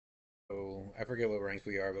I forget what rank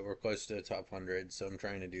we are, but we're close to the top 100, so I'm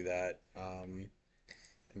trying to do that. I'm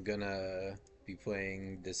gonna be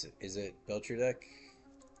playing this Izzet Belcher deck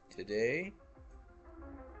today,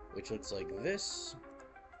 which looks like this.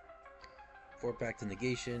 4 Pact to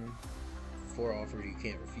Negation, 4 Offer You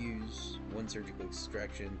Can't Refuse, 1 Surgical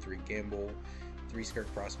Extraction, 3 Gamble, 3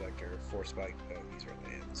 Skirk Prospector, 4 Spike. Oh, these are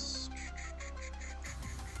lands.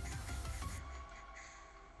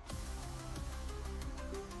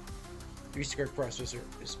 3 Skirk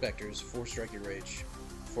Prospectors, 4 Strike Your Rage,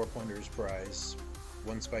 4 Plunderer's Prize,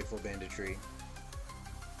 1 Spiteful Banditry,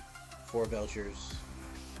 4 Belchers,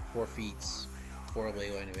 4 Feats, 4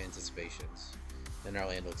 Leyline of Anticipations. Then our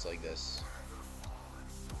land looks like this.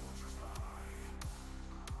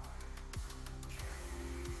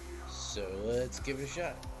 So let's give it a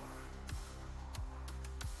shot.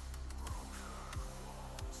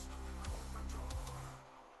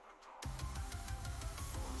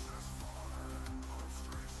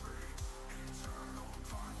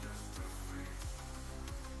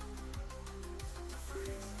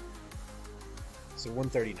 So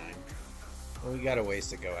 139. Well, we got a ways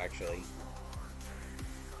to go, actually.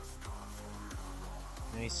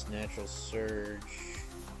 Nice natural surge.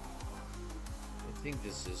 I think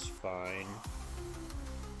this is fine.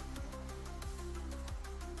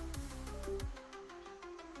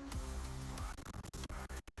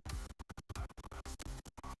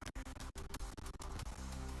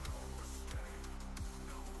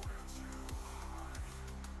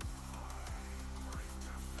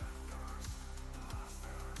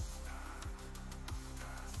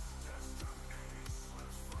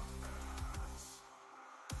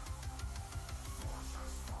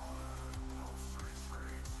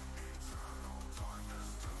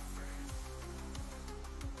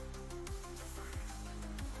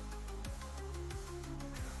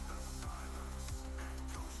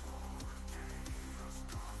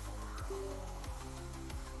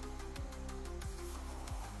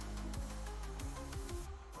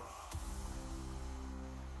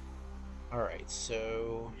 Alright,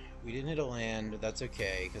 so we didn't hit a land, but that's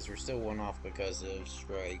okay, because we're still 1 off because of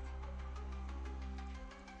strike.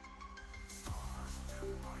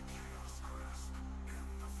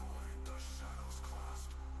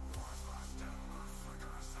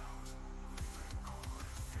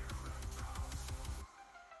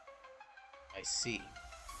 I see.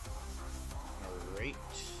 Alright.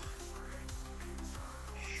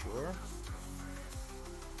 Sure.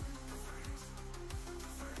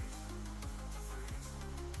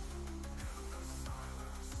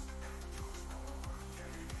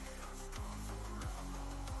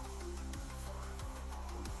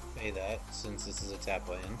 Pay that, since this is a tap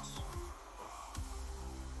land.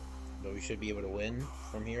 But we should be able to win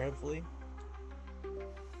from here, hopefully.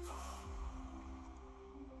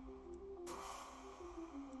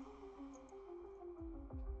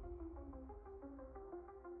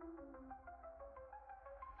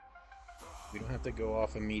 We don't have to go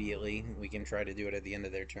off immediately. We can try to do it at the end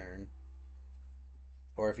of their turn.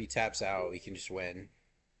 Or if he taps out, we can just win.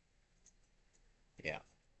 Yeah.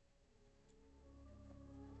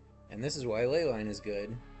 And this is why Leyline is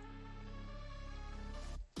good.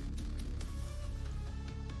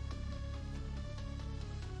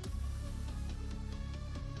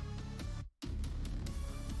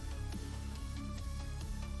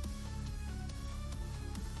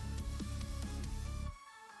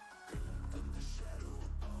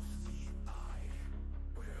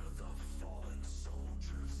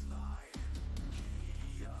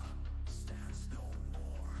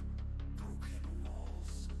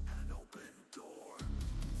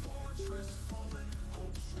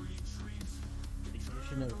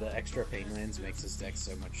 Of the extra pain lands makes this deck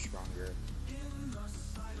so much stronger.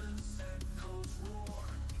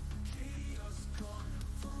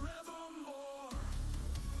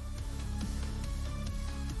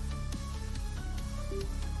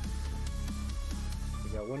 We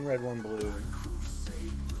got 1 red, 1 blue.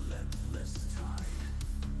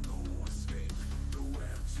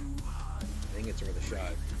 I think it's worth a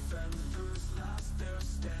shot.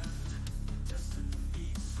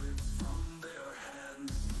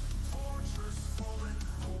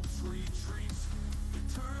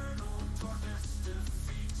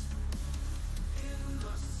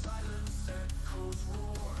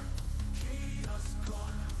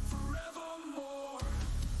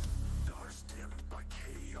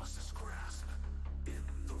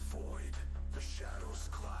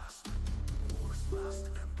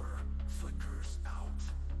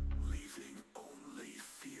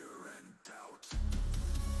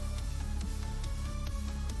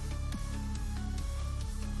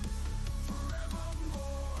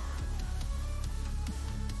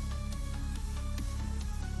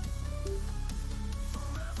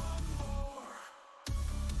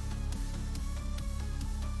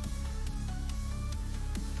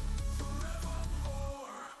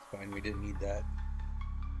 fine. We didn't need that.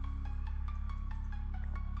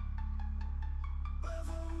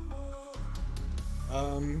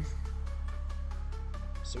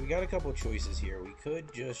 So we got a couple choices here. We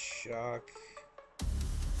could just shock.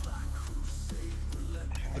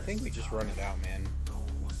 I think we just run it out, man.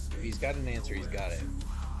 If he's got an answer, he's got it.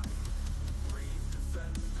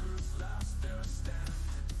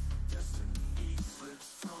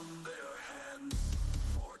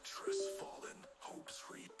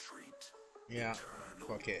 Yeah,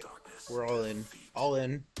 fuck it. We're all in. All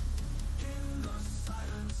in.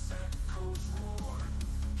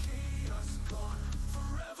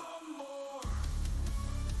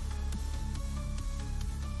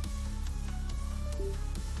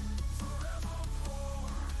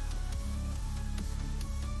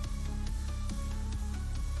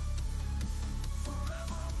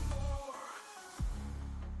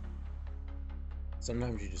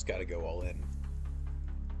 Sometimes you just gotta go all in.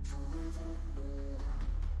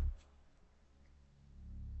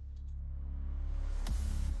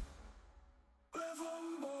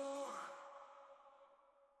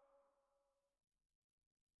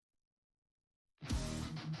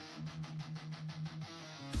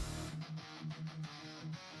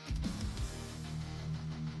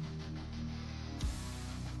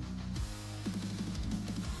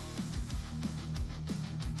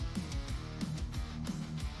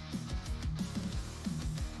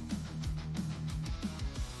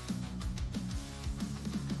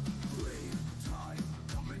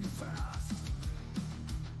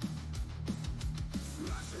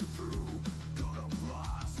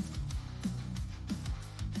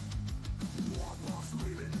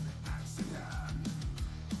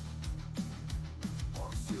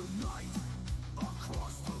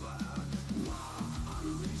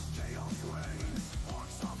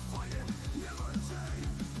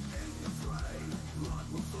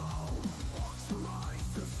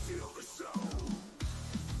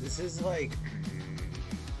 This is like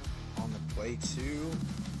on the play too.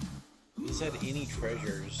 If this had any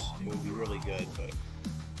treasures, it would be really good, but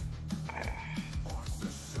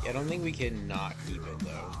I don't think we can not keep it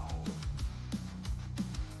though.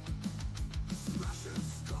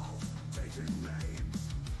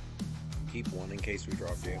 Keep one in case we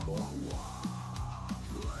drop Jamble.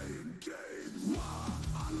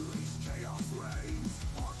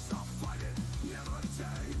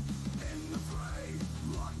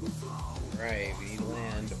 Right, we need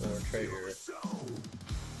land or treasure.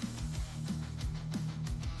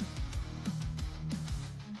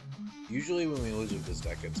 Usually when we lose with this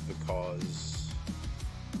deck, it's because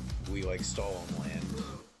we like stall on land.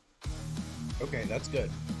 Okay, that's good.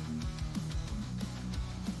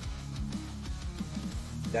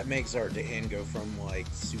 That makes our end go from like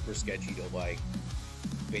super sketchy to like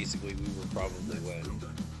basically we will probably win.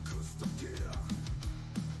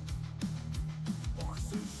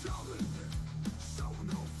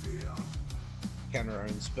 Counter our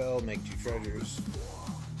own spell, make 2 treasures.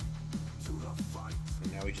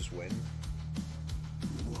 And now we just win.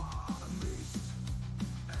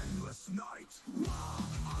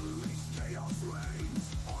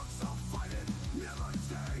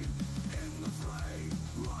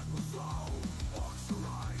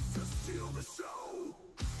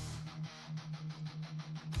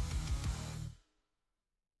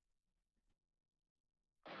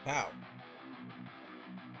 Wow.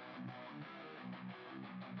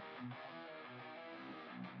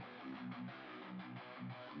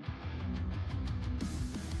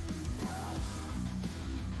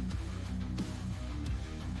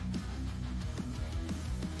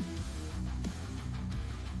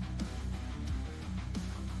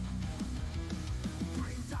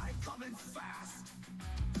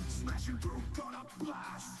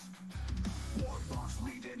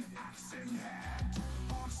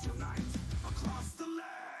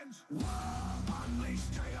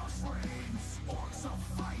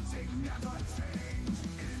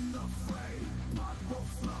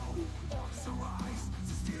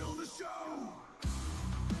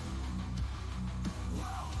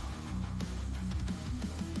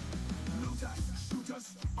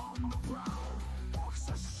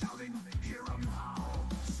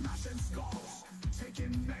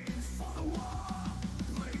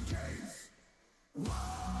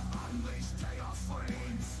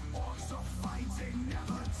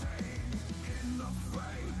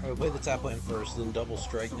 I'll play the top lane first, then double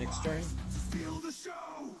strike next turn.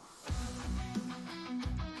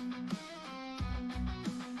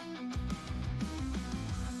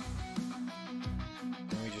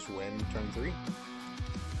 And we just win turn 3.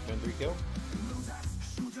 Turn 3 kill.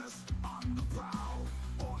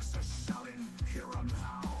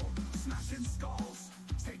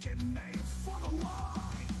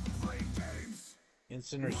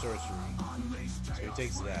 Instant or sorcery. So he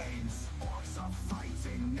takes that.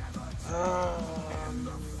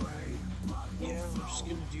 Yeah, I'm just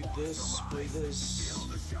gonna do this, play this.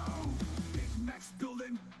 Next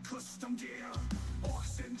building, custom gear.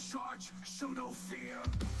 Orcs in charge, show no fear.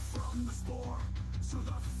 From the spore to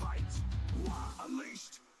the fight,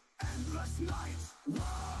 unleashed, endless night.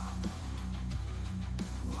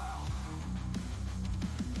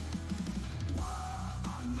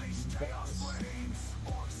 Unleashed chaos reigns.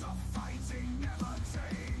 Orcs are fighting, never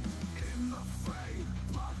tame. In the fray,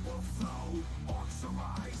 blood will flow. Orcs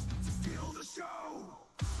arise to steal the show.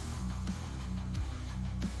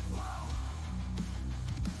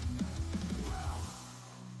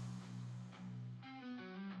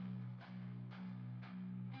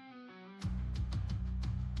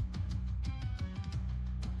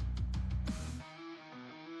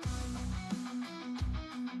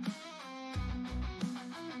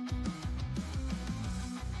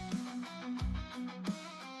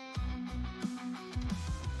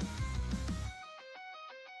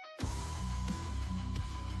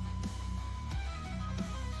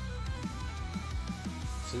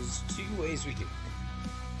 So there's two ways we could.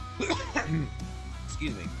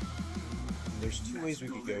 Excuse me. There's two ways we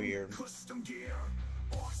could go here. Custom gear.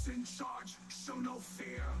 Orcs in charge, show no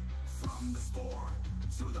fear. From the spore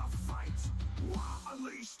to the fight,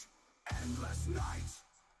 unleashed, endless night.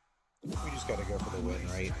 We just gotta go for the win,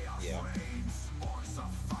 right? Yeah.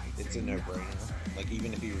 It's a no-brainer. Like,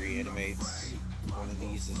 even if he reanimates one of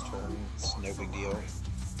these this turn, it's no big deal.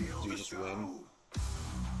 Do we just win?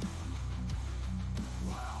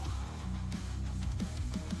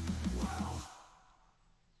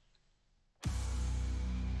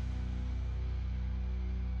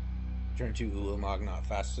 Turn 2 Ulamog not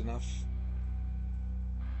fast enough.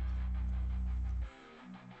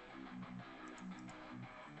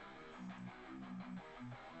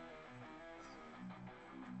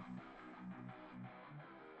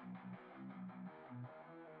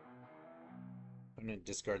 Opponent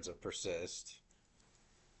discards a persist.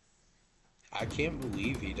 I can't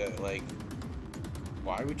believe he does. Like,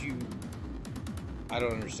 why would you? I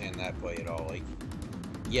don't understand that play at all. Like,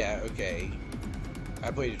 yeah, okay. I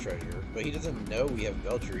played a treasure, but he doesn't know we have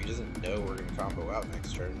Belcher. He doesn't know we're gonna combo out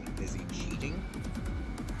next turn. Is he cheating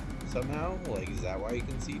somehow? Like, is that why he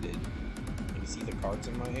conceded? Can you see the cards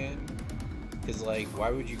in my hand? Because, like, why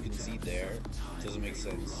would you concede there? It doesn't make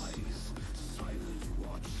sense.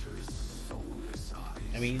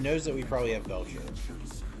 I mean, he knows that we probably have Belcher.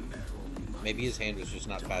 Maybe his hand was just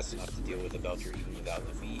not fast enough to deal with the Belcher even without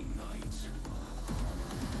the feat.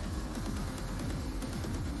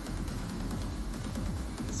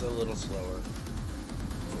 It's a little slower.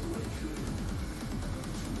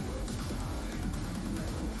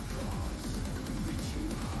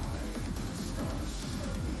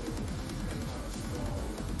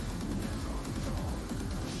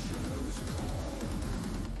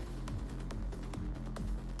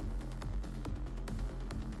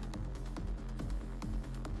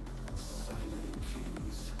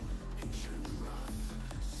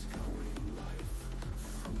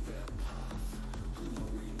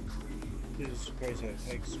 Surprise that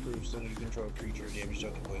Hex proves that you control a creature damage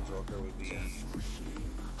dealt to Planeswalker would be.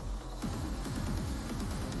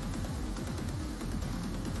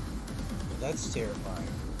 That's terrifying.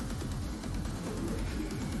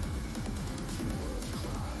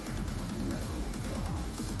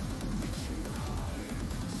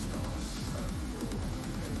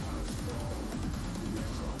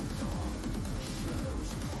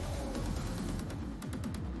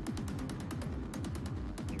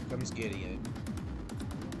 Here comes Gideon.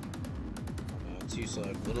 Too slow.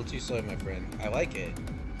 A little too slow, my friend. I like it.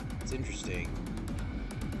 It's interesting.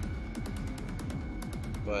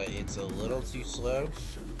 But it's a little too slow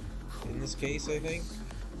in this case, I think.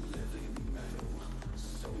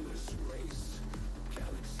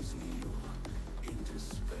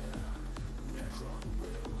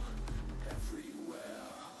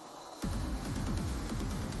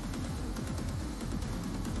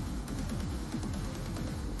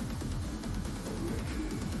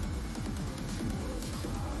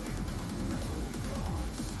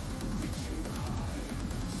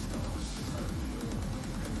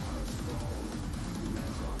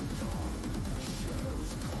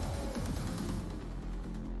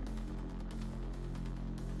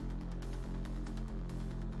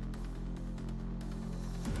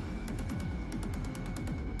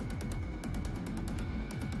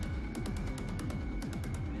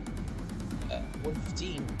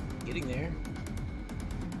 Getting there.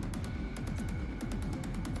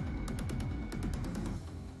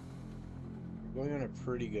 going on a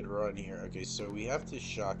pretty good run here. Okay, so we have to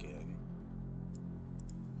shock in.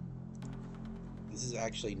 This is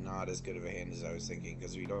actually not as good of a hand as I was thinking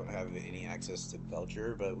because we don't have any access to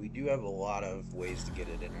Belcher, but we do have a lot of ways to get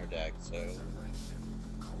it in our deck, so...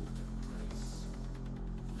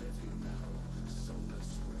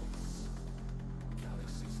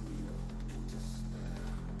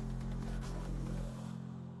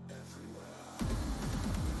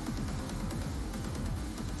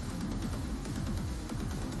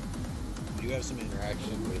 We do have some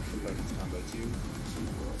interaction with opponent's combo too.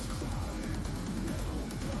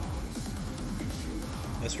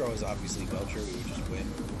 This draw is obviously Belcher, we would just win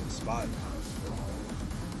on the spot.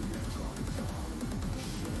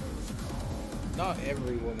 Not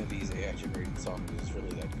every one of these action rated songs is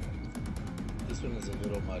really that good. This one is a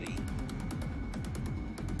little muddy.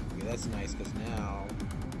 Okay, that's nice because now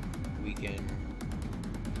we can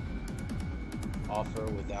offer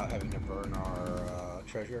without having to burn our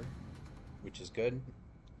treasure, which is good.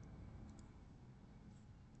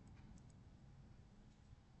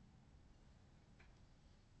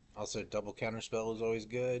 Also, double counterspell is always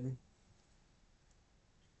good.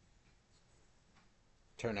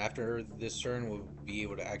 Turn after this turn, we'll be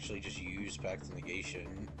able to actually just use Pact of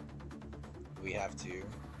Negation. We have to.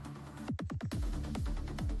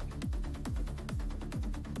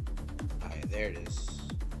 Alright, there it is.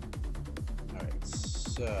 Alright,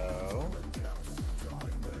 so...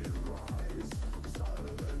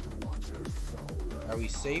 Are we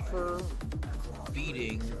safer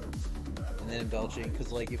beating and then belching?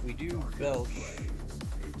 Because, like, if we do belch,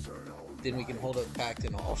 then we can hold up Pact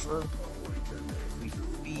and offer. If we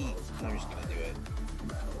beat, I'm just gonna do it.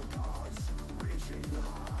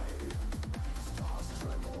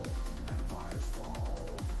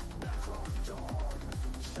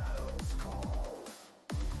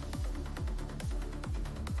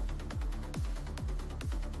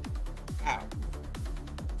 Ow.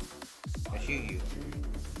 I shoot you.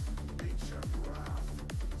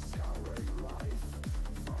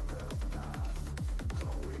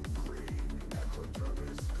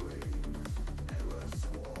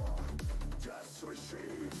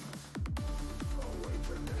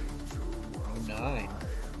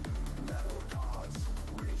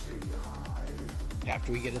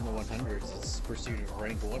 After we get in the 100s, it's pursuit of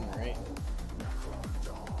rank 1, right?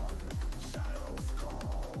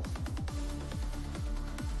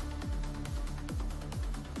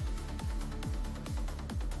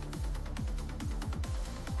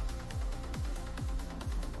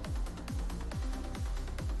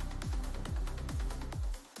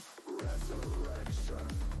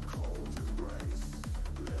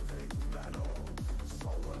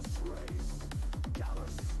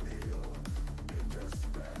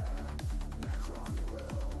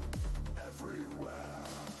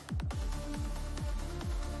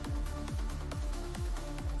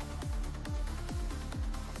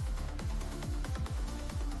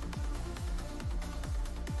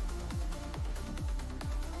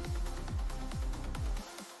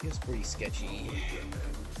 It's pretty sketchy.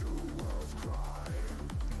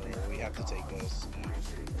 We have to take this now,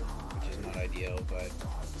 which is not ideal, but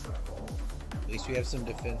at least we have some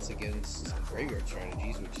defense against graveyard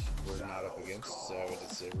strategies, which we're not up against, so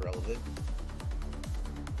it's irrelevant.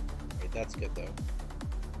 Right, that's good though.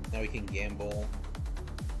 Now we can gamble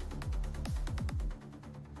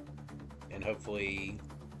and hopefully,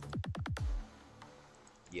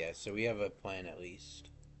 yeah, so we have a plan at least.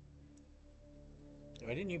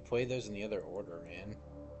 Why didn't you play those in the other order, man?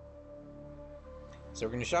 So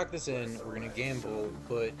we're going to shock this in, we're going to gamble,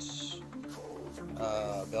 put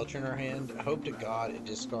Belcher in our hand. I hope to God it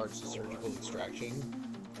discards the Surgical Extraction.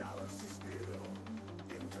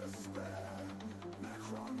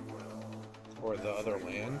 Or the other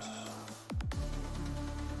land.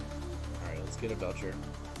 Alright, let's get a Belcher.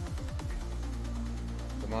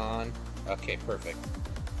 Come on. Okay, perfect.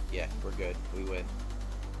 Yeah, we're good. We win.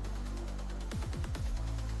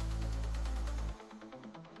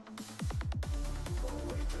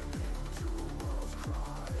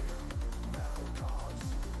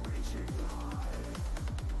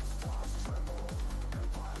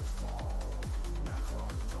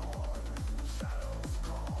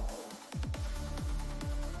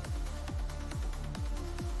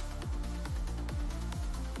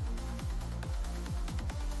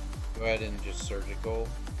 Go ahead and just surgical.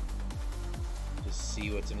 Just see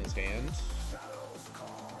what's in his hand.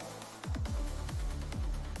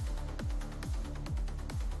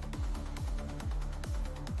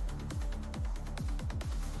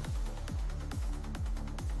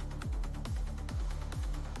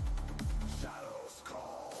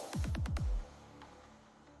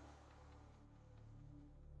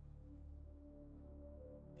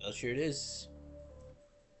 Belcher it is.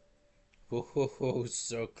 Oh,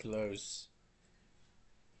 so close.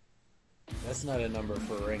 That's not a number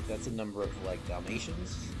for rank, that's a number of, like,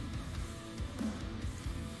 Dalmatians.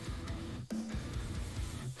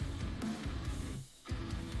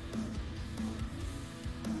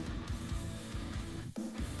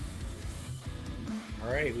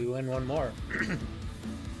 Alright, we win one more.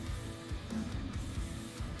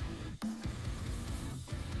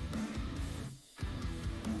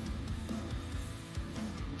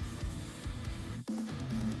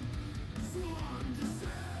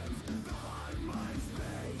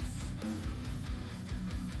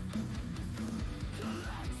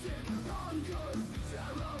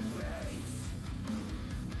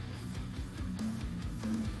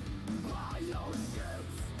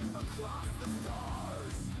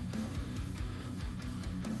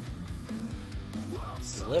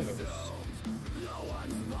 Slivers.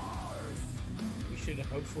 We should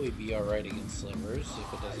hopefully be alright against slivers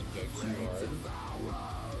if it doesn't go too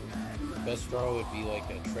hard. Best draw would be like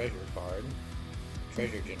a treasure card.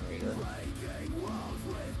 Treasure generator.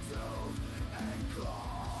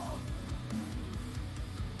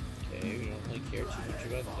 Okay, we don't really care too much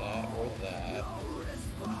about that or that.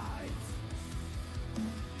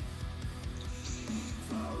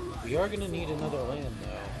 We are going to need another land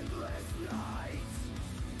though.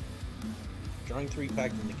 Drawing 3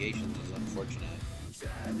 packed negations is unfortunate.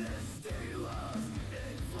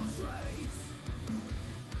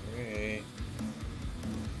 Okay.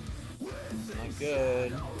 Not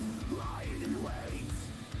good.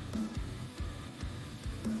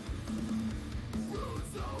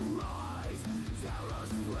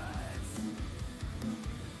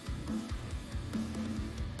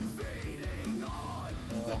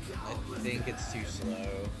 I think it's too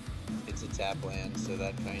slow. It's a tap land, so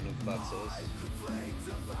that kind of fucks us.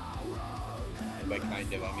 And by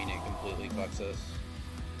kind of, I mean it completely fucks us.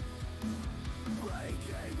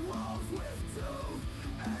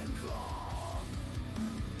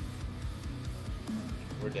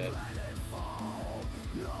 We're dead.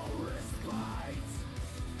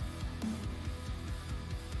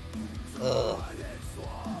 Ugh.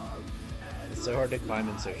 It's so hard to climb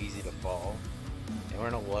and so easy to fall. And we're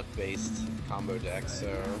in a luck-based combo deck,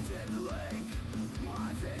 so...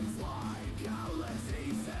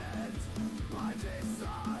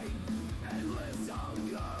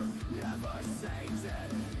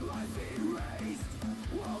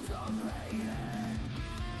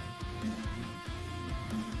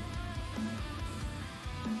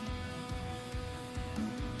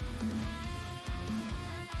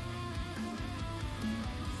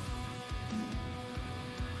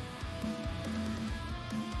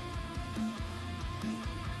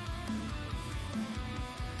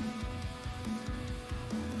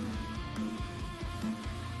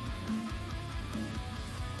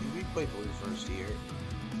 Play blue first here.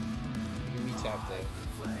 Give me tap there.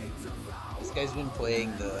 This guy's been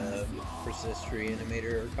playing the Persist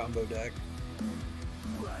Reanimator combo deck.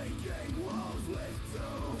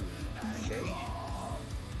 Okay.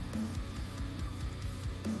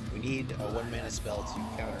 We need a 1-mana spell to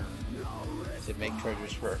counter, to make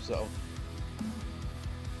treasures for ourselves.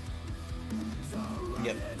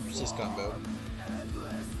 Yep, Persist combo.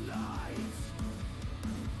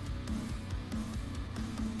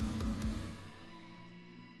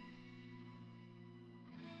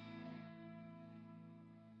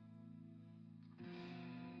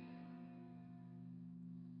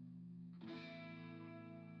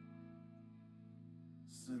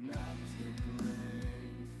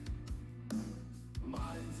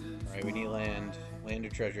 Alright, we need land. Land or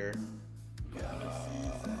treasure.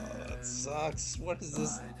 That sucks. What is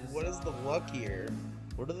this? What is the luck here?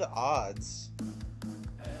 What are the odds?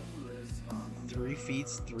 3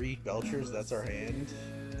 feats, 3 Belchers, that's our hand.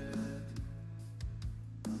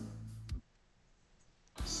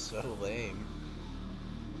 So lame.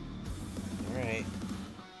 Alright.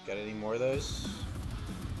 Got any more of those?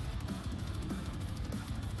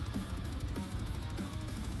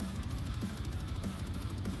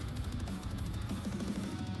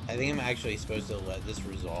 I think I'm actually supposed to let this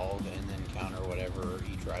resolve and then counter whatever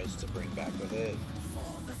he tries to bring back with it.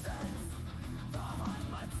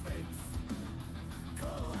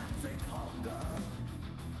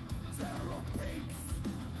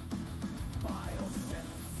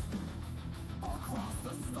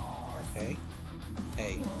 Okay.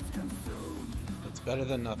 Hey. It's better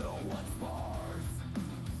than nothing.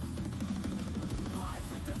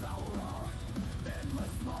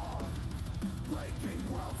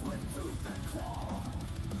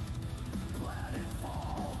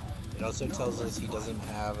 It also tells us he doesn't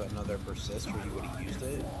have another persist, or he would have used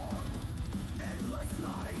it.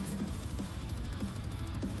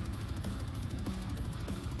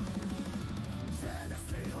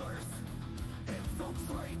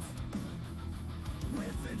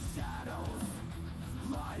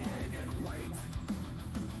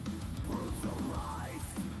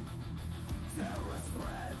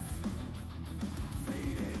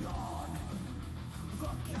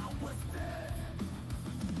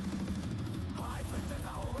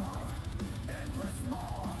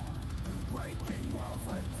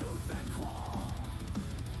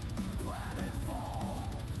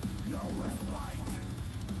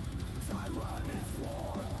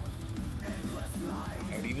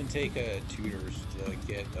 Take tutors to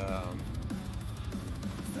get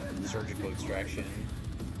surgical extraction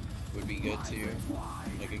would be good too,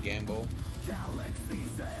 like a gamble. Go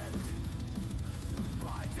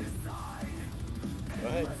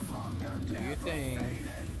ahead, do your thing.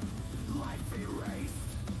 Okay,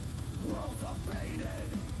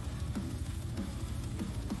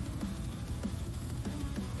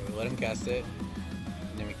 we let him cast it,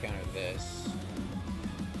 and then we counter this.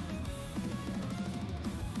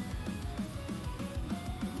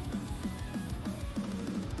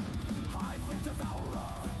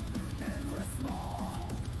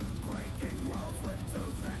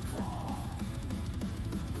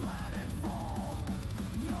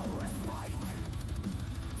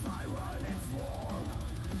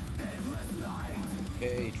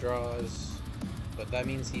 Okay, he draws, but that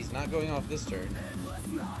means he's not going off this turn.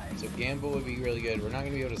 So gamble would be really good. We're not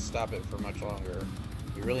going to be able to stop it for much longer.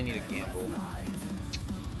 We really need a gamble.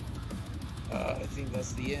 I think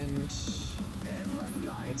that's the end.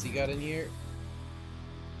 What's he got in here?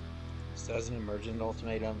 Still has an emergent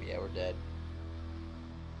ultimatum. Yeah, we're dead.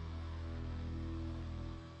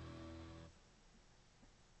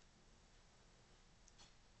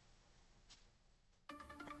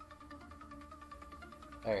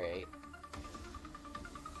 Alright.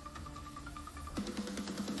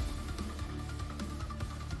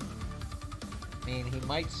 I mean, he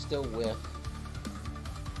might still whiff.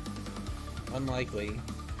 Unlikely,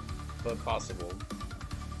 but possible.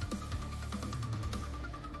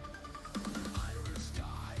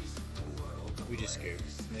 We just scared.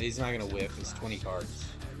 He's not gonna whiff, it's 20 cards.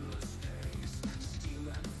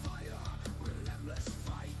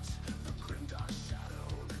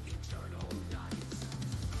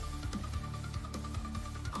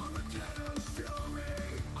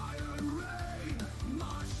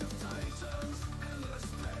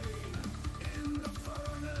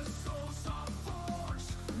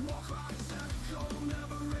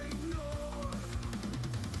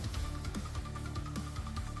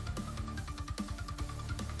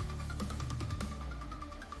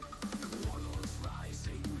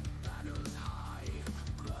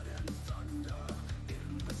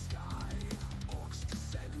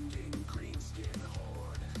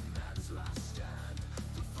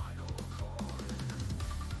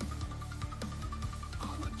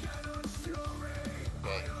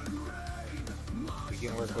 He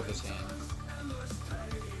can work with his hand.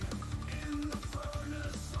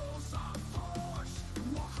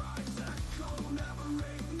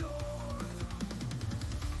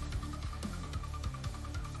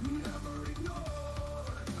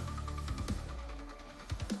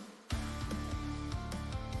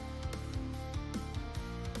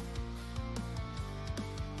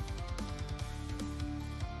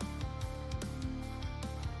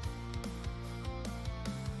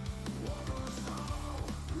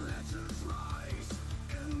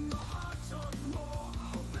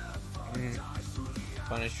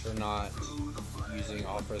 Punished for not using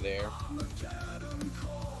offer there.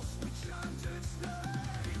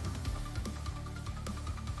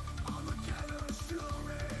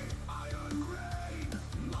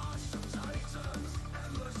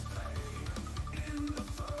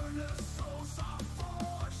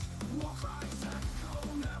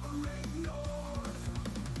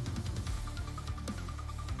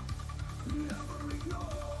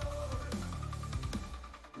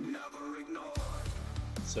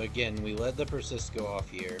 So again, we let the persist go off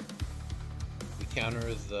here. We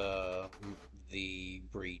counter the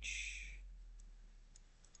breach.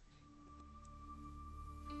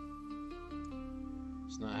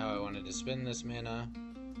 It's not how I wanted to spend this mana,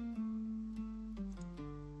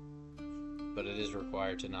 but it is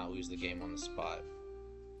required to not lose the game on the spot.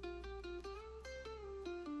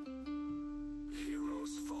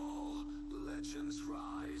 Heroes fall, legends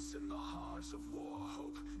rise, in the hearts of war,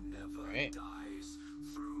 hope never Right. dies.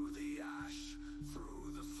 Through the ash,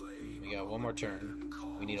 through the flame. We got one more turn.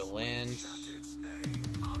 We need a land. So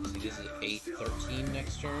It is 8-13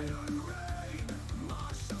 next turn.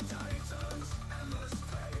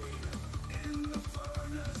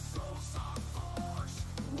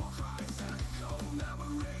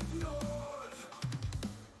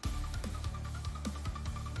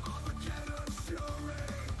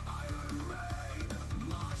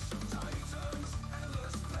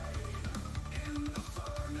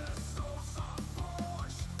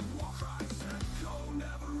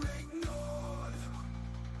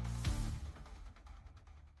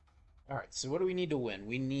 Alright, so what do we need to win?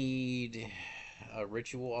 We need a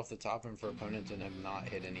ritual off the top and for opponents and have not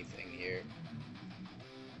hit anything here.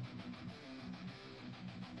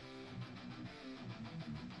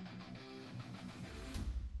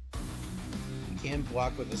 We can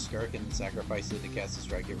block with a Skirk and sacrifice it to cast a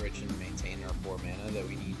Strike It Rich and maintain our 4 mana that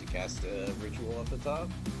we need to cast a ritual off the top.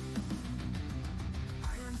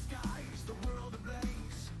 Iron skies, the world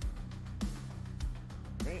ablaze.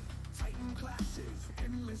 Great. Titan clashes,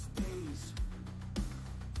 endless days.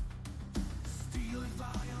 Steel and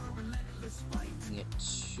fire, relentless fight. We get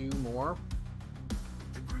 2 more.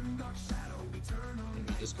 The grim dark shadow, eternal. And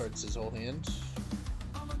he discards his whole hand.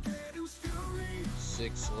 Armageddon's fury.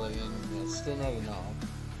 6, 11. That's still not enough.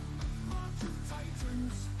 March of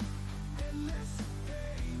titans, endless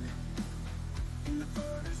pain. In the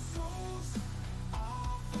furnace souls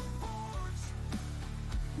of the forge.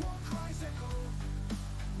 War cries echo,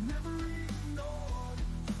 never ignored.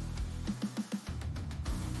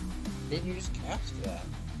 Didn't you just cast that?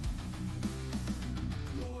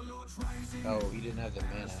 Warlords rising, Oh, he didn't have the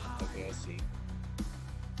mana. Okay, I see.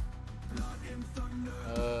 blood and thunder.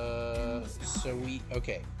 So we...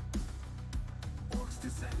 Okay. Orcs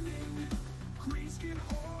descending, greenskin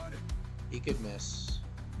horde. He could miss.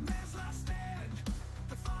 Man's last stand,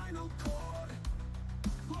 the final chord.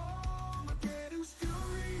 Armageddon's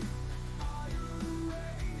fury, iron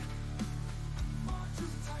ray. March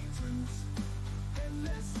of titans,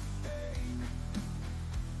 endless pain.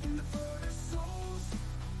 In the furnace souls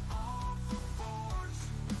of the forge.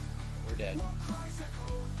 We're dead. War cries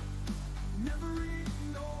echo, never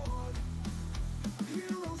ignored.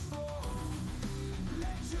 Heroes fall,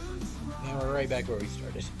 legends rise. And we're right back where we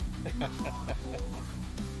started. I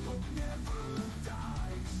Hope never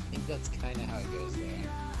dies. think that's kind of how it goes there.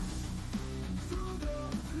 Through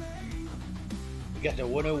the flame, We got to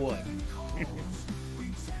 101. we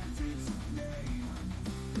chant its name.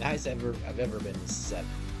 The highest I've ever been is 7.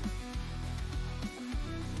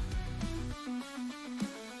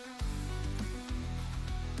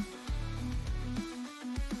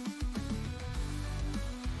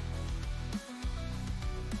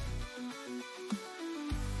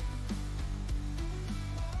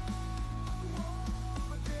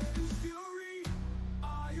 Armageddon's fury,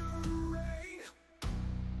 iron rain.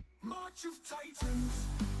 March of titans,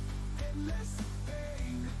 endless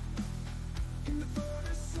pain. In the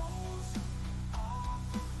furnace souls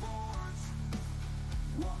of the forge.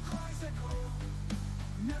 War cries echo,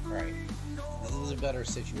 never Right. ignored. This is a better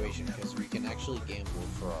situation because we can actually gamble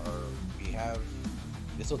for our... We have...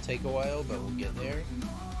 This will take a while, but we'll get there.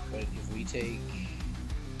 But if we take...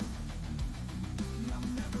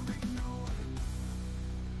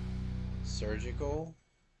 Surgical,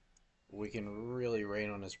 we can really rain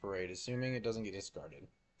on his parade, assuming it doesn't get discarded.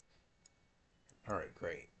 Alright,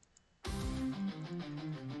 great.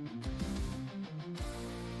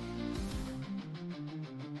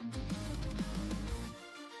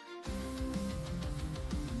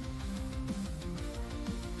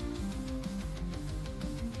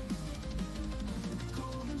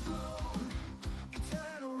 Golden throne,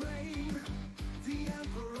 eternal reign, the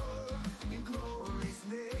emperor in glory's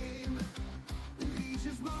name.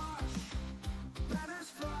 Legions march, banners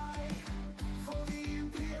fly, for the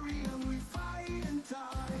Imperium we fight and die.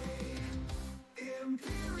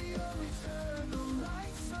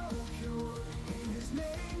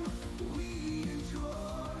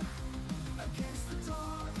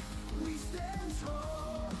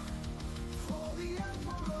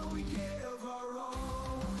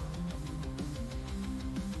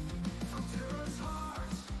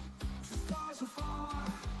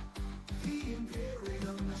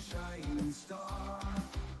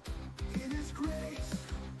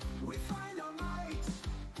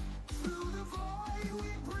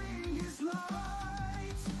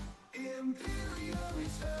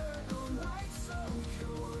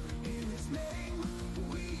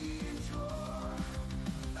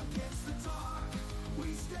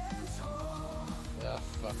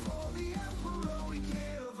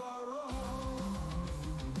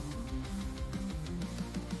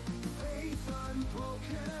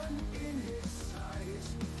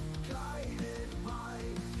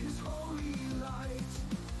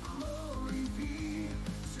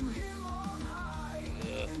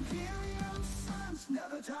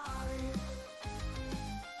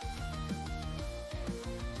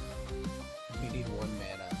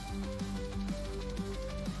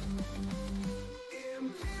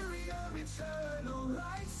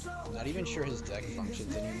 Not even sure his deck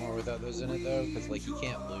functions anymore without those in it though, because like he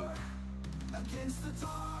can't loop. Against the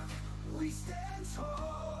dark, we stand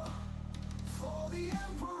tall. For the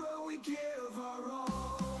Emperor, we give our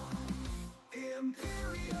all.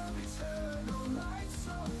 Imperium, eternal light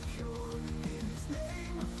so pure. In His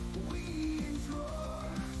name, we endure.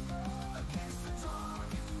 Against the dark,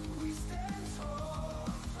 we stand tall.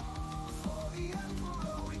 For the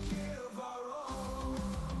Emperor, we give our all.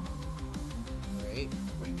 Right?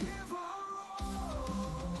 We give our all.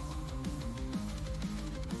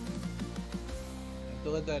 I have to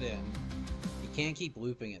let that in. You can't keep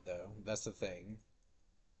looping it though. That's the thing.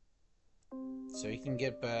 So he can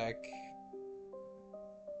get back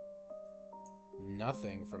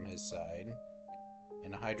nothing from his side,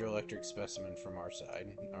 and a hydroelectric specimen from our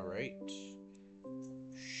side. Alright.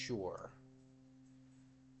 Sure.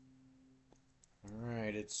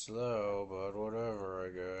 Alright, it's slow, but whatever, I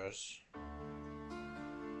guess.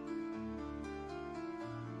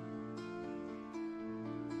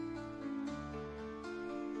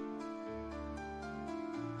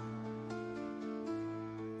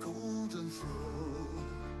 Golden throne,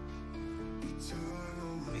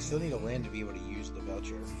 eternal I still need a land to be able to use the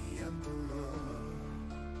Belcher. the Emperor.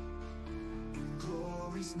 In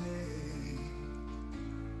glory's name,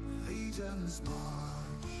 legions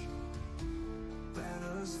march,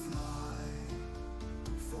 banners fly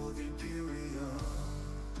for the Imperium.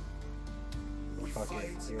 We Fuck it,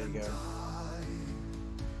 fight here we and go. die.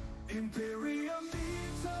 Imperium,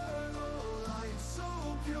 eternal light so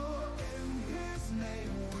pure. In His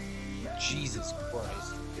name we Jesus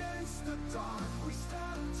Christ. against the dark we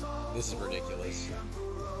stand tall. This is ridiculous.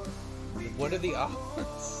 What are the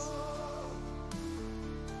odds?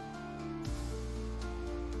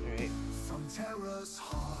 Alright. From terror's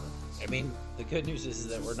heart, I mean, the good news is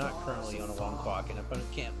that we're not currently on a long clock and opponent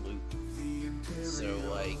can't loop. the Imperium. So,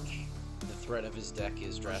 like, the threat of his deck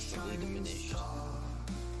is drastically diminished.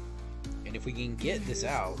 And if we can get this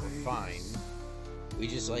out, we're fine. We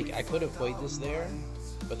just, like, I could have played this there,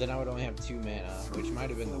 but then I would only have 2 mana, which might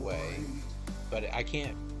have been the way. But I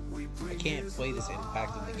can't play this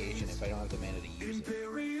impact and negation if I don't have the mana to use it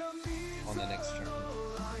on the next turn.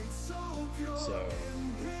 So,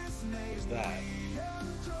 there's that.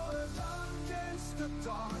 Against the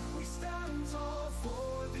dark, we stand tall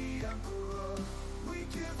for the Emperor. We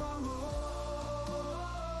give our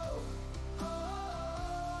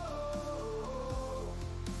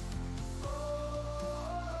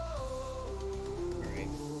Alright.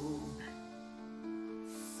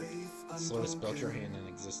 faith Slowest Belcher unbroken hand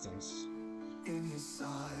in existence. in His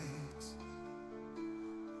sight,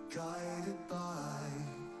 guided by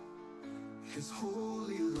His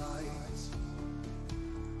holy light.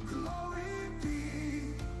 Glory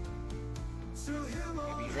be to Him.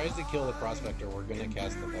 If he tries to kill the Prospector, we're gonna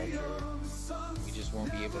cast the Belcher. We just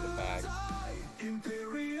won't be able to pack.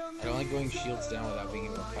 Imperium, I don't like going shields down without being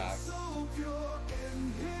able to pack. so pure.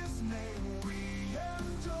 In His name we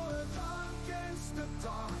endure. Against the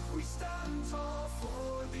dark we stand tall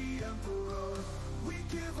for the Emperor. We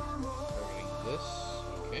give our all. This,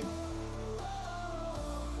 okay.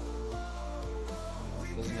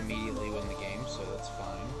 Doesn't immediately win the game, so that's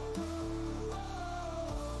fine.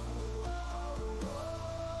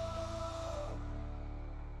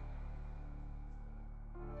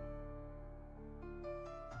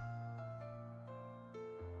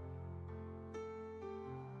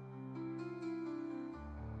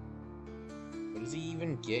 What does he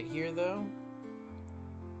even get here, though?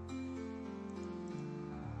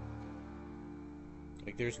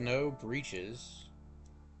 Like, there's no breaches.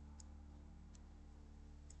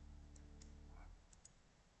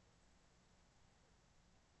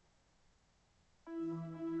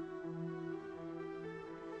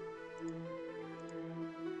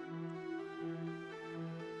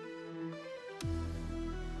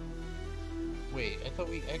 Wait, I thought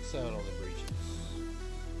we exiled all the breaches.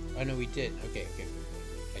 Oh no, we did. Okay.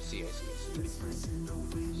 I see.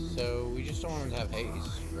 So we just don't want him to have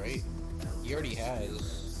haste, right? He already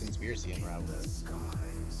has Conspiracy Unraveled.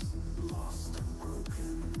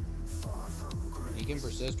 He can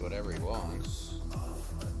persist whatever he wants. I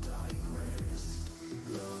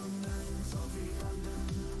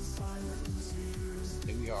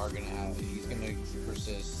think we are gonna have. He's gonna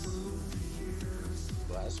persist.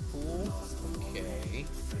 Glass pool. Okay.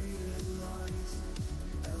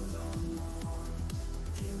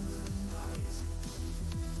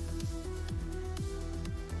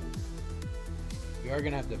 We are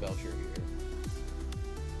gonna have the Belcher here.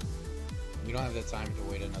 We don't have the time to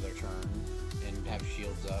wait another turn and have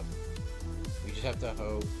shields up. We just have to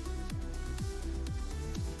hope.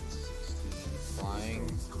 16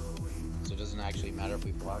 flying. doesn't actually matter if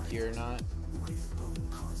we block here or not.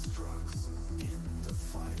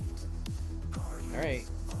 Alright,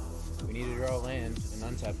 we need to draw a land, an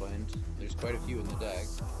untapped land. There's quite a few in the deck.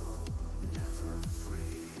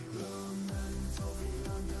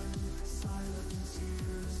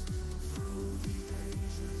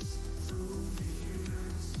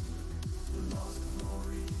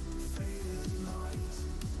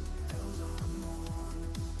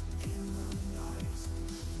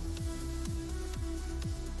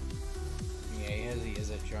 Yeah, he has the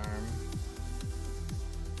Izzet charm.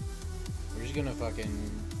 We're just gonna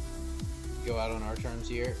fucking go out on our terms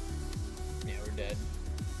here. Yeah, we're dead.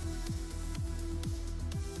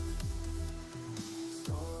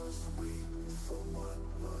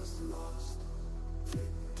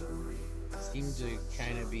 Seems to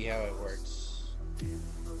kind of be how it works.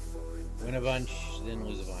 Win a bunch, then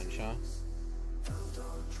lose a bunch, huh?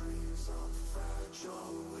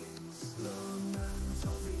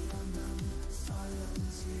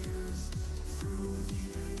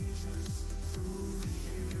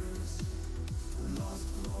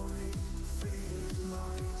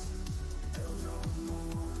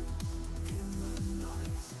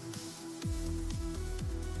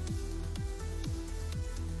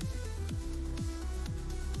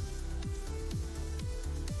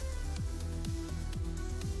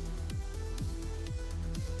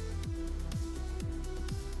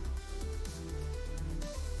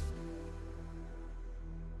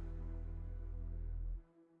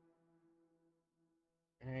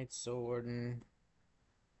 Alright, Soul Warden.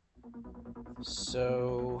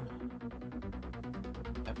 So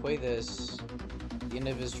I play this. At the end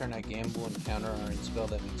of his turn I gamble and counter our spell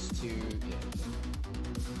that makes 2. Yeah.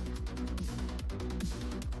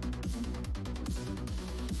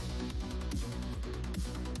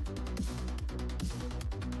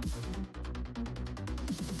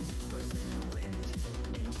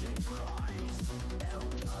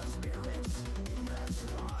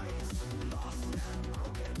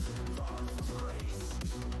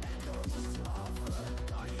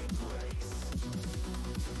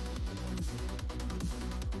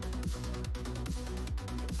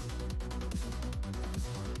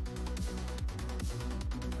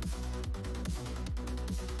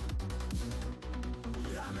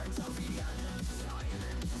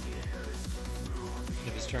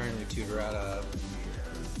 Of his turn, we tutor out a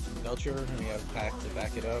Belcher, and we have Pack to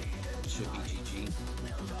back it up. Should be GG.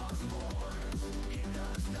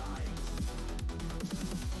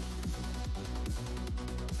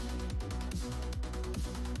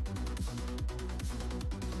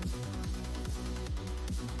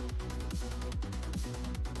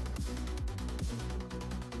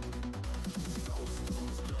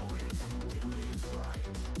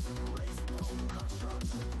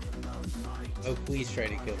 Oh, please try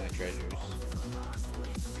to kill my treasures.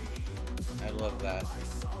 I love that.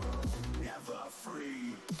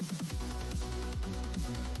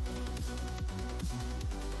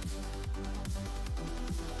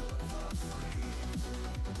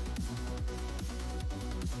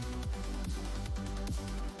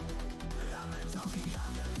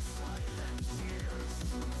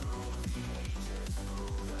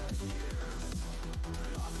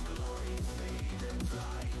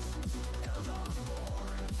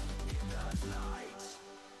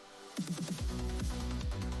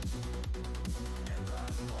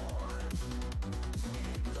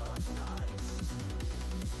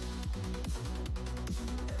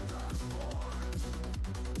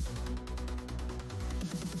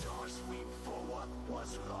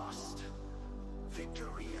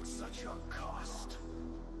 Victory at such a cost.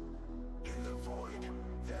 In the void,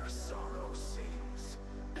 their sorrow sings.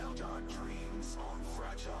 Eldar dreams on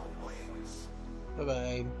fragile wings.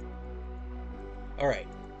 Bye-bye. Alright.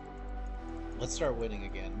 Let's start winning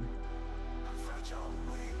again. Fragile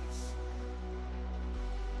wings.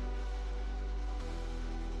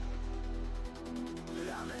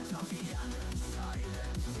 Lament of the end,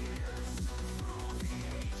 silent tears. Through the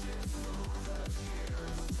ages, through the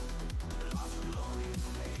years. Lost glory,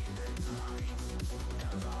 faded light.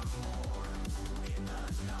 Evermore in the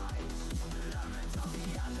night. Lament of the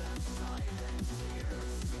end, silent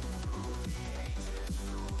tears. Through the ages,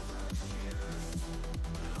 through the years.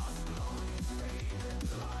 Lost glory, faded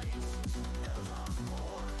light.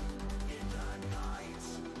 Evermore in the night.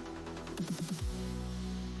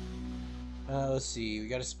 Let's see. We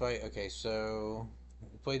got a spite. Okay, so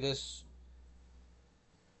we play this.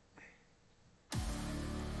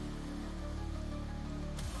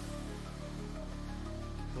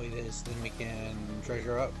 Play this, then we can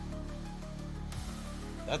treasure up.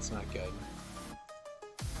 That's not good.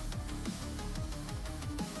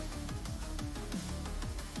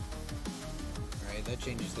 Alright, that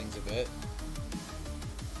changes things a bit.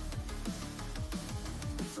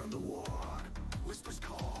 From the war, whispers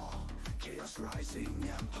call, chaos rising,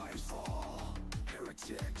 empires fall,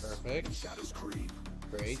 heretics, Perfect. shadows creep.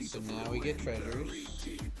 Great, so now we get treasures.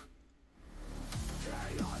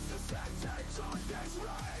 Chaos ascends on this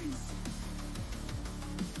race.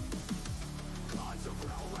 Gods of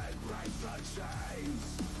ruin break the chains.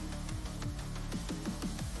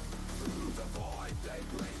 Through the void they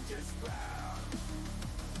bring despair.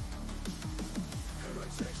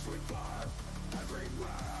 Heretics rebirth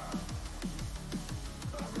everywhere.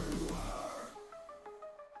 Everywhere.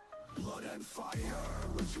 Blood and fire,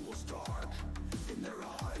 rituals dark. In their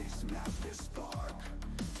eyes, madness spark.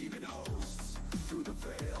 Demon hosts through the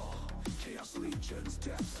veil. Chaos legions,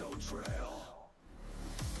 death so trail.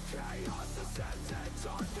 Chaos ascends and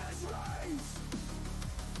darkness reigns.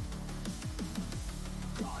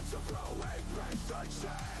 Gods of ruin break the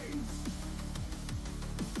chains.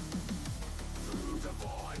 Through the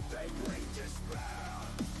void they bring despair.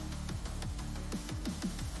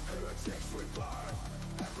 Heretics rebirth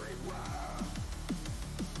everywhere.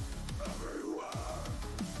 Everywhere.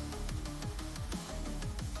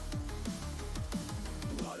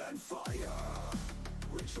 Blood and fire,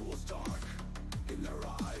 rituals dark. In their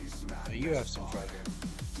eyes, So you have some treasure.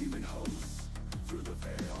 demon hosts through the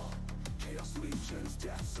veil. Chaos legions,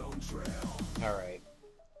 death's own trail. Alright.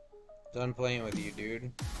 Done playing with you,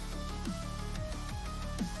 dude.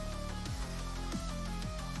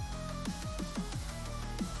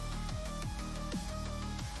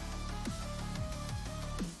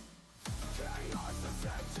 Chaos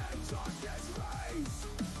ascends and darkness reigns.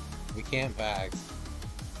 We can't back,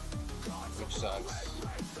 Gods which of sucks. ruin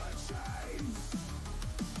break the chains.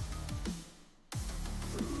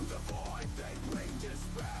 Through the void they bring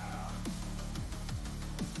despair.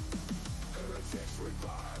 Heretics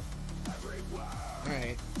rebirth everywhere.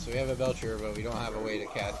 Alright, so we have a Belcher, but we don't have a way to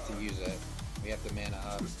cast to use it. We have to mana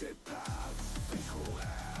up. Twisted paths, faithful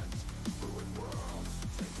hand, ruined worlds,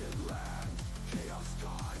 tainted land, chaos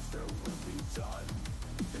gods, their will be done.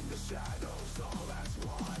 In the shadows, all as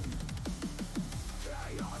one.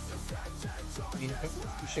 Chaos ascends and I mean, darkness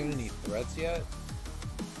have we shown any threats yet?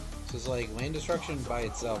 So it's like, land destruction by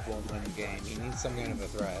itself won't win the game. He needs some kind of a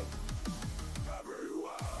threat.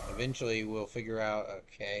 everywhere. Eventually, we'll figure out,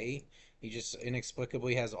 okay, he just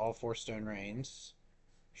inexplicably has all 4 stone rains.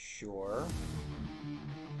 Sure.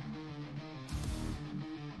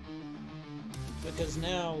 Because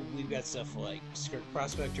now we've got stuff like Skirt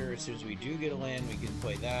Prospector. As soon as we do get a land, we can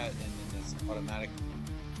play that, and then it's automatic.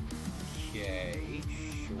 Okay,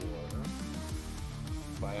 sure.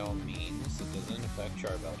 By all means, it doesn't affect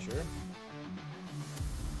Char Belcher.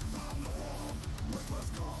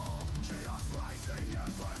 Chaos rising,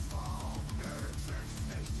 empires fall. Heretics,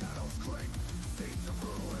 they shadows creep. Seeds of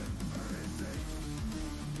ruin, buried deep.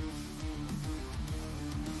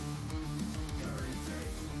 Buried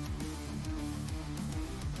deep.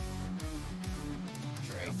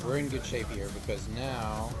 Right, we're in good shape here because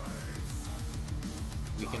now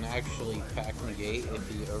we can actually pack negate if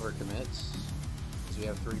he overcommits. Because we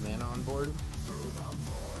have 3 mana on board.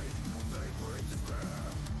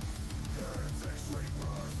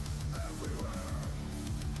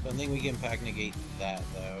 Don't think we can pack negate that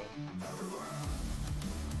though.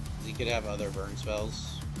 He could have other burn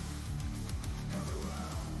spells.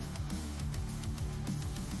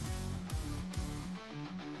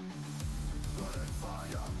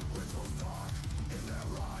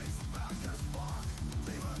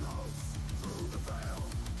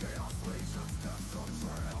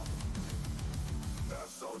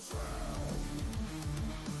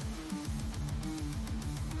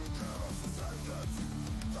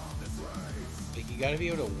 Like, you gotta be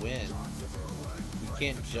able to win. You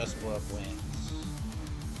can't just blow up wins.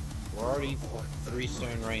 We're already 3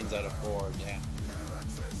 stone rains out of 4 down.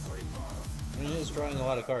 And it is drawing a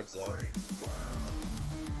lot of cards though.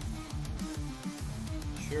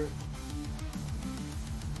 Sure.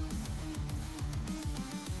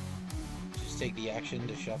 Just take the action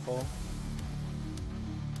to shuffle.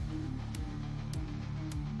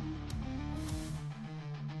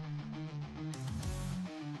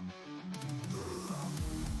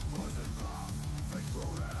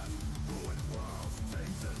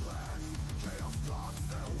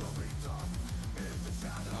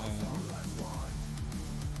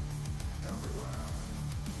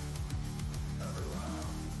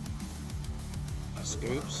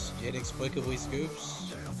 Scoops, inexplicably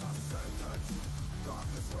scoops.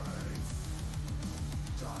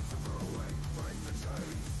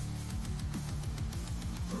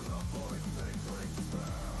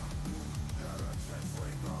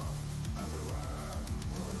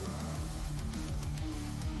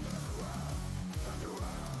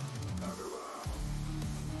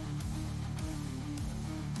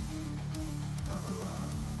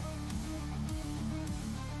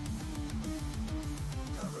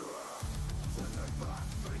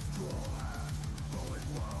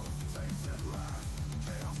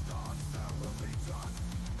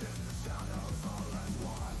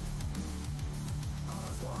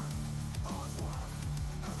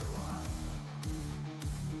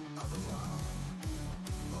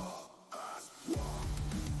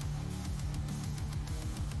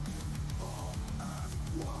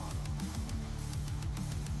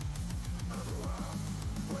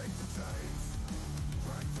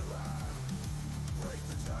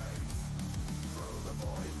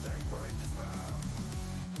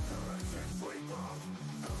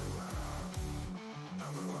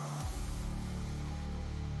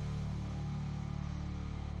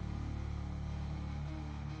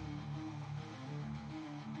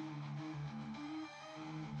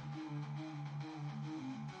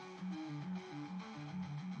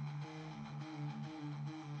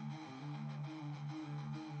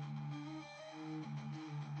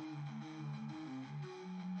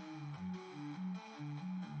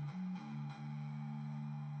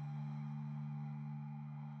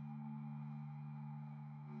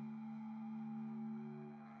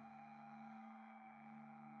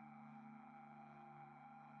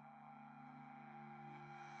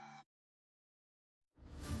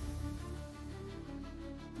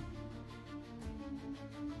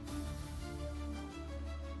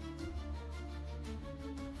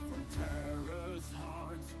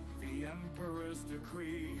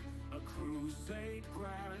 crusade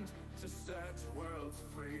grand to set worlds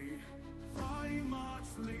free.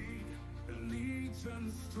 Primarchs lead,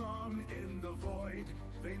 legions strong in the void,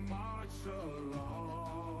 they march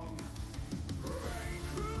along. Great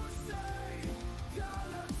crusade,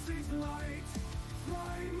 galaxy's light,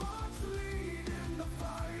 Primarchs lead in the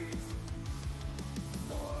fight.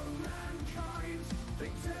 For mankind,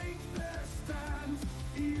 they take their stand,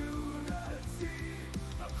 unity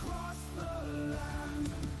across the land.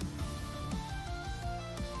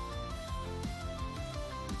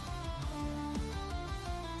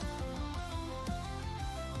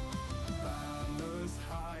 Banners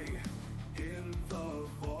high in the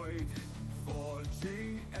void,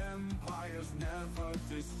 forging empires never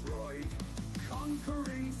destroyed.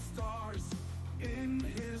 Conquering stars in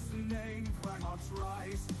his name, Primarchs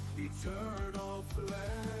rise, eternal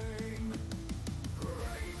flame.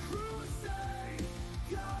 Great crusade,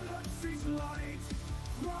 galaxy's light,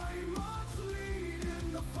 Primarchs lead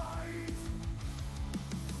in the fight.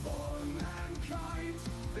 For mankind,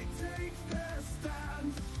 they take their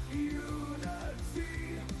stand,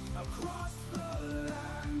 unity across the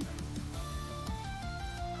land.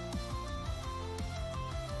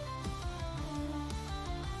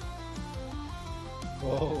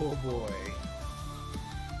 Oh boy.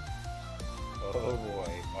 Oh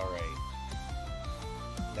boy. Alright.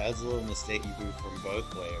 That was a little mistake you drew from both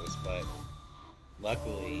players, but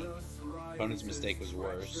luckily, opponent's mistake was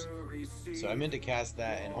worse. So I meant to cast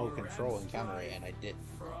that and hold control and counter it, and I didn't.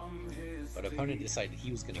 But opponent decided he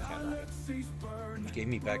was going to counter it, which gave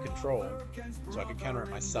me back control, so I could counter it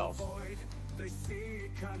myself.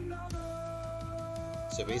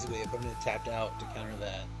 So basically, opponent tapped out to counter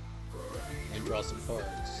that and draw some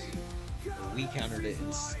cards. We countered it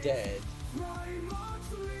instead,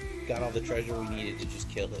 got all the treasure we needed to just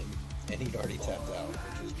kill him, and he'd already tapped out,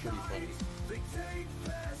 which was pretty funny.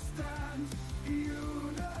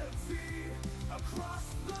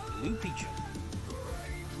 Loopy jump.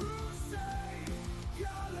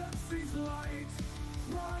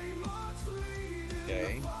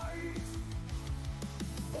 Okay.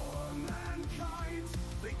 For mankind,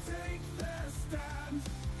 they take their stand,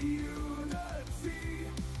 unity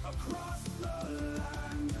across the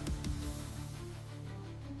land.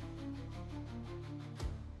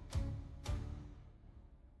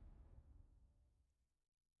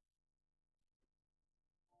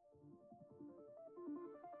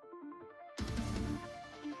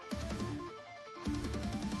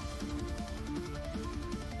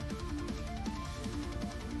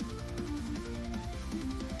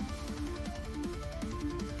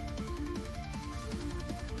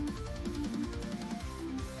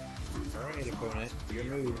 Alright, opponent, your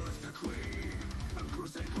move.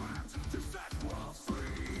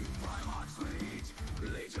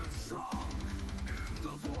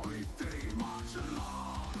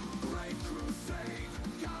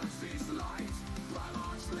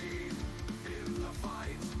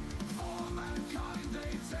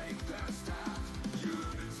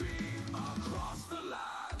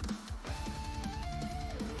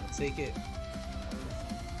 Take it.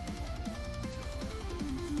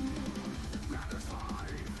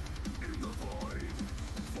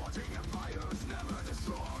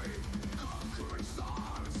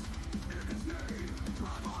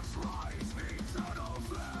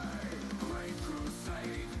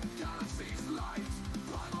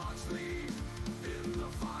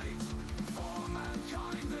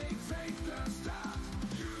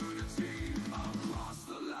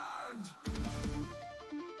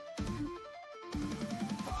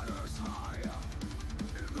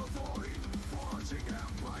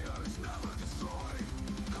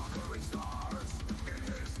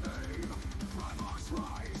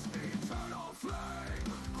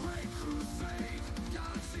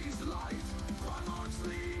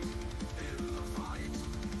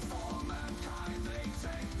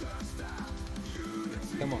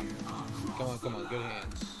 Come on. Come on, come on. Good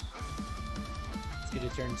hands. Let's get a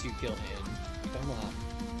turn 2 kill hand. Come on.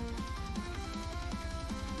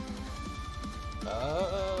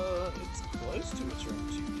 It's close to a turn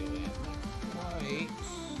 2 kill hand. Not quite.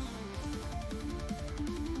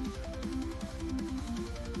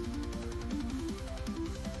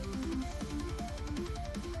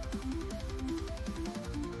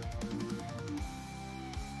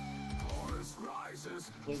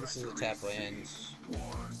 I believe this is a tap land.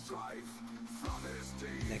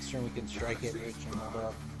 Next turn we can strike it, rich, and hold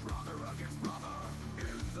up.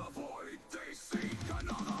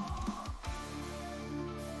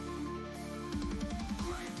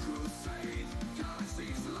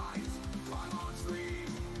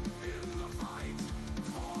 In the fight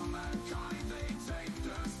for mankind, they take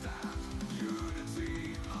their stand.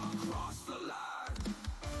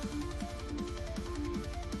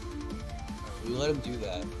 let him do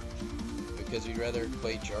that because we'd rather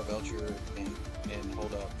play Jar Belcher and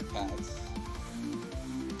hold up pads.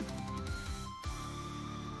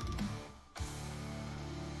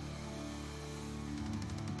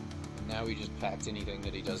 And now we just packed anything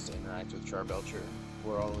that he does to interact with Jar Belcher.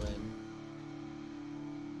 We're all in.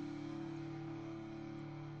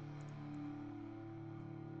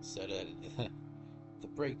 Set it the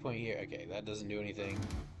breakpoint here. Okay, that doesn't do anything.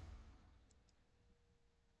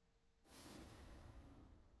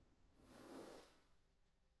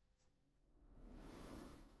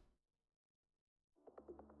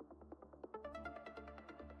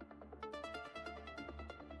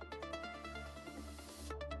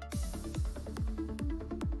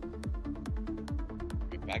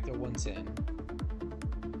 Back to 110.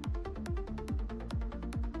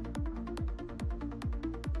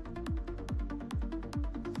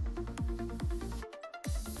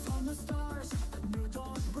 From the stars, the new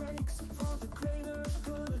dawn breaks for the greater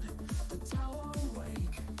good. The tower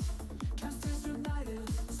awake, casters united,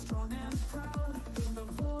 strong and proud. In the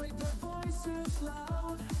void, their voices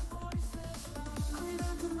loud. Great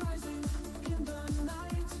anthem rising in the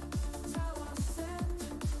night. Tower sent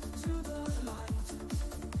to the light.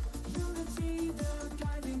 Unity, their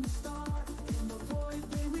guiding star. In the void,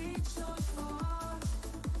 they reach so far.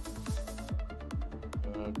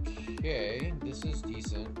 Okay, this is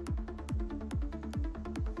decent.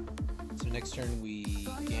 So next turn we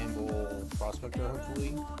gamble Prospector,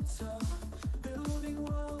 hopefully.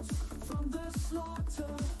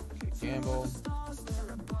 Okay, gamble.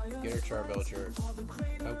 Get our Char Belcher.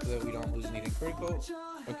 Hope that we don't lose anything critical.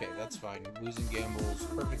 Okay, that's fine. Losing gamble's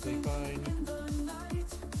perfectly fine.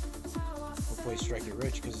 We'll play Strike It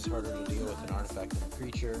Rich because it's harder to deal with an artifact than a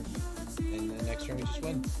creature. And then next turn we just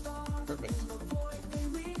win. Perfect.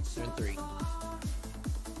 Turn 3.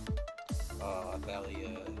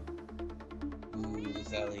 Thalia. Ooh,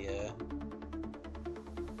 Thalia.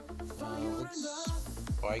 Let's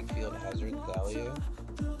Spike Field Hazard Thalia.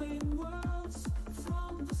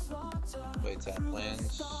 Play tap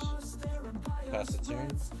lands. Pass the turn.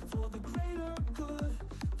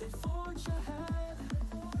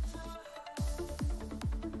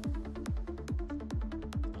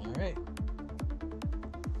 Alright.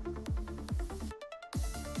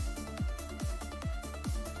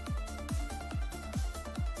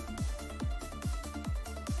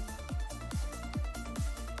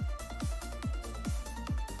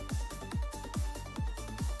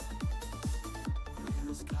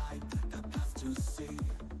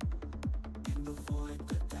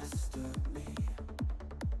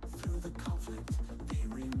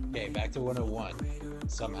 Okay, back to 101.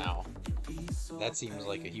 Somehow. That seems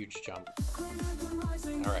like a huge jump.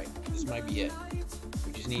 Alright, this might be it.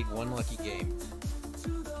 We just need one lucky game.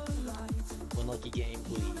 One lucky game,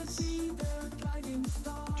 please.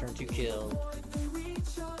 Turn 2 kill.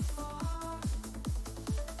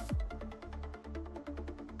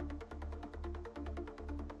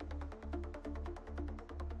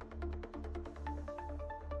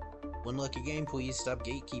 One lucky game, please. Stop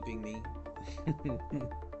gatekeeping me.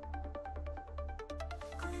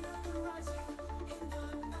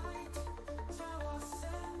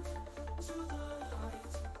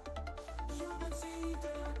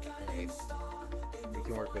 Alright, we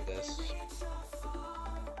can work with this.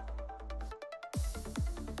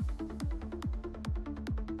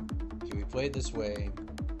 Okay, we play it this way,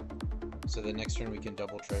 so the next turn we can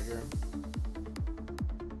double treasure.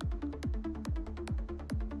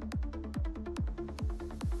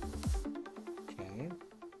 Okay.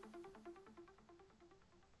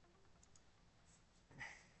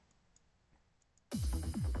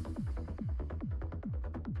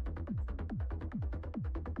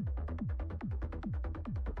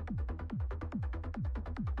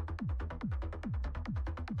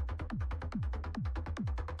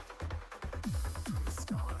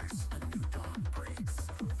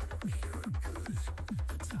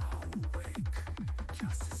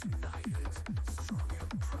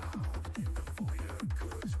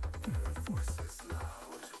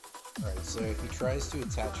 Alright, so if he tries to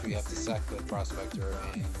attach, we have to sack the Prospector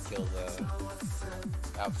and kill the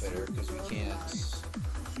Outfitter, because we can't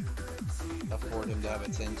afford him to have a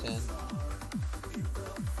 10-10.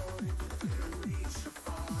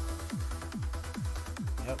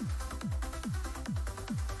 Yep.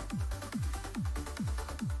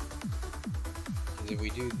 Because if we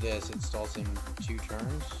do this, it stalls him 2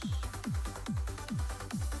 turns.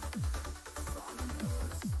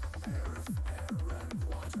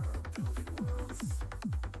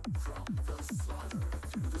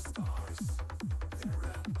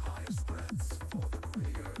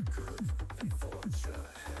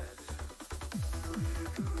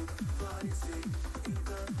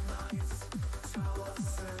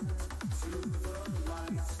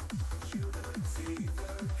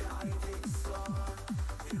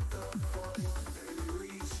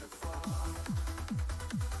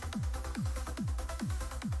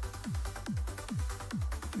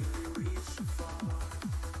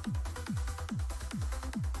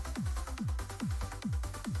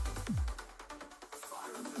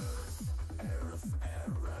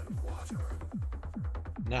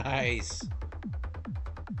 Nice.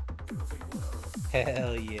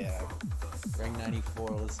 Hell yeah. Rank 94,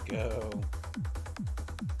 let's go.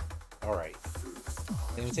 Alright.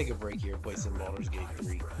 Let me take a break here, play some Baldur's Gate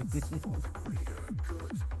 3.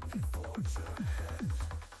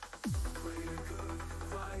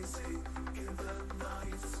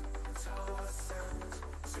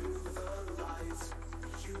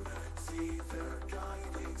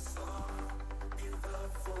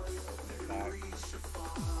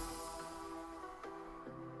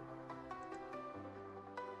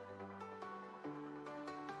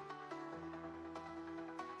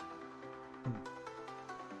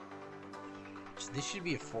 This should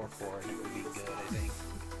be a 4-4 and it would be good, I think.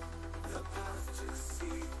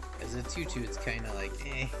 As a 2-2, it's kind of like,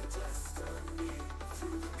 eh.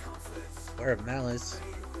 Or of Malice,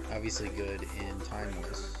 obviously good in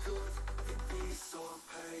Timeless.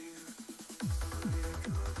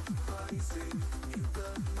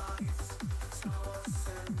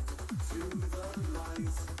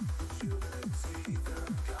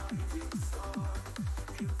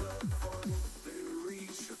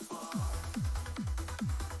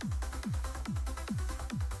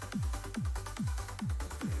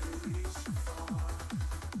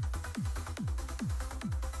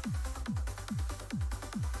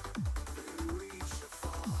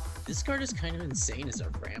 This card is kind of insane as a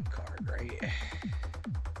ramp card, right?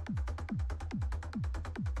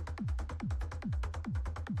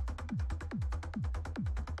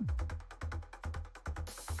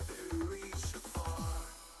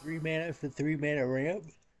 Three mana for 3 mana ramp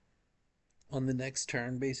on the next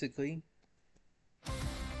turn, basically.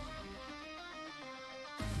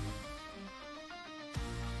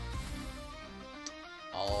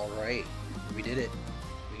 Alright, we did it.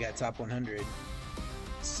 We got top 100.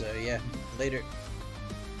 So yeah, later.